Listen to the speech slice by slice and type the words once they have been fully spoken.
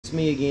it's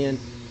me again.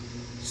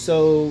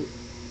 So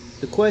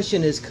the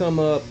question has come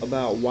up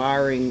about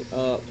wiring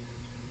up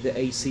the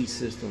AC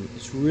system.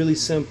 It's really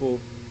simple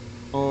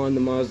on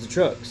the Mazda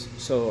trucks,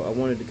 so I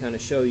wanted to kind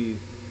of show you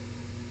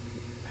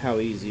how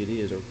easy it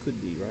is, or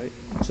could be, right?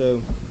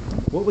 So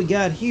what we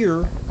got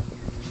here,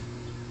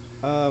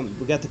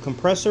 we got the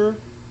compressor,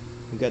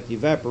 we got the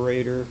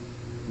evaporator,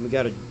 and we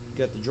got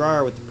the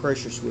dryer with the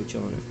pressure switch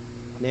on it.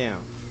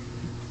 Now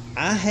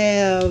I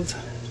have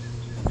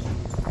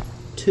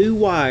two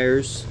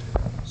wires,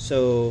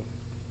 so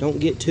don't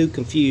get too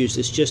confused.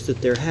 It's just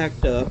that they're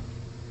hacked up.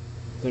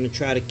 I'm going to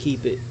try to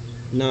keep it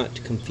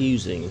not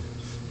confusing.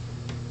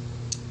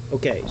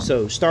 Okay,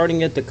 so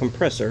starting at the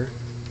compressor,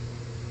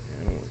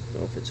 I don't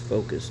know if it's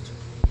focused.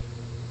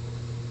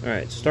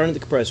 Alright, so starting at the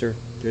compressor,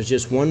 there's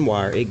just one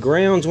wire. It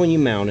grounds when you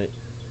mount it.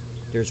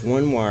 There's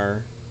one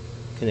wire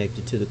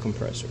connected to the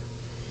compressor.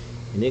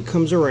 And it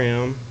comes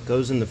around,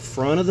 goes in the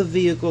front of the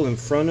vehicle, in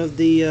front of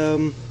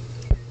the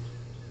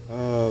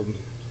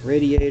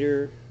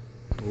radiator.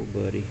 Oh,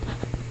 buddy.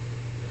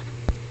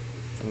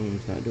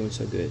 Phone's not doing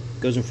so good.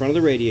 Goes in front of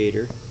the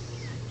radiator,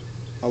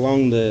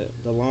 along the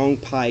long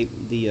pipe,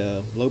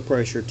 the low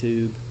pressure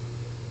tube,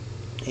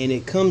 and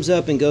it comes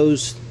up and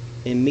goes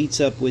and meets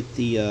up with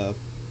the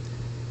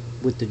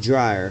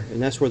dryer,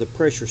 and that's where the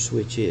pressure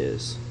switch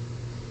is.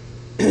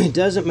 It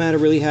doesn't matter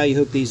really how you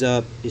hook these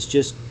up. It's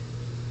just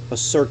a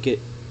circuit,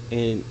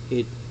 and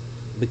it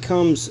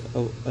becomes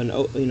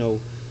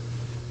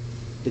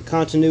the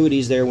continuity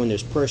is there when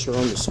there's pressure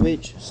on the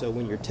switch. So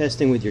when you're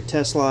testing with your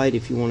test light,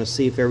 if you want to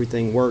see if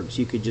everything works,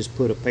 you could just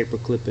put a paper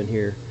clip in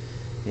here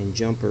and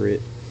jumper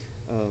it.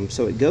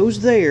 So it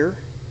goes there,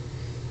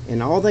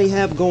 and all they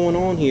have going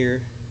on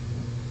here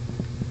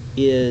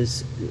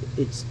is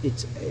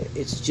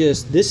it's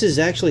just, this is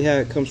actually how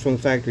it comes from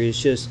the factory.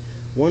 It's just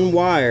one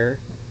wire,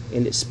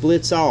 and it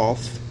splits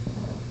off,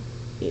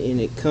 and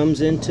it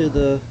comes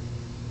into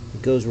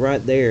it goes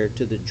right there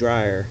to the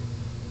dryer.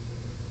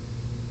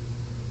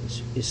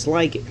 It's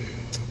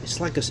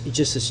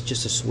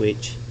just a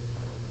switch,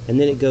 and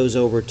then it goes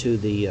over to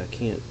the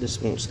this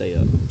won't stay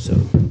up, so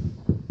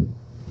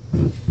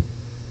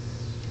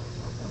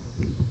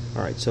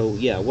alright. So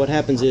yeah, what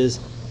happens is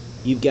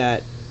you've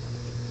got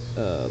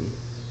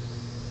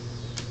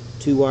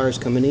two wires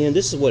coming in.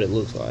 This is what it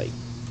looks like.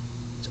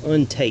 It's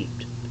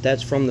untaped, but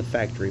that's from the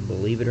factory,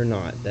 believe it or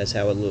not. That's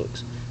how it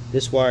looks.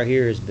 This wire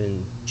here has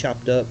been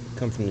chopped up,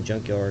 come from the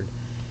junkyard,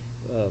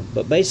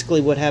 but basically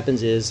what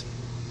happens is,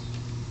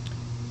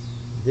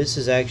 this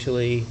is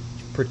actually,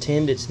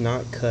 pretend it's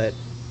not cut.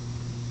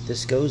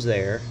 This goes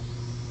there,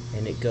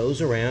 and it goes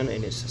around,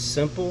 and it's a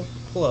simple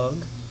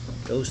plug,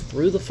 goes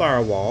through the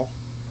firewall,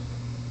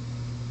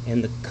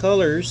 and the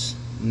colors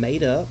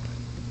made up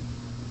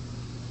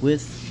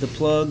with the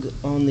plug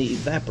on the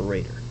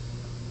evaporator.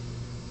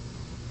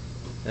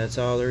 That's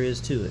all there is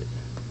to it.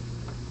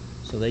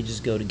 So they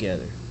just go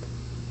together.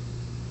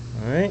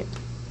 Alright,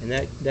 and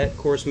that of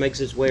course makes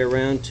its way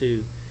around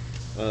to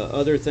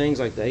other things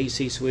like the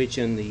AC switch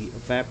and the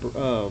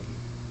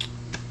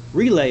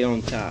relay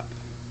on top.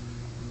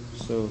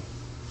 So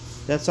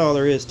that's all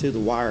there is to the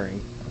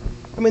wiring.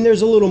 I mean,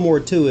 there's a little more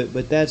to it,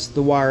 but that's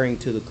the wiring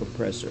to the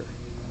compressor.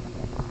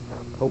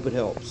 Hope it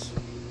helps.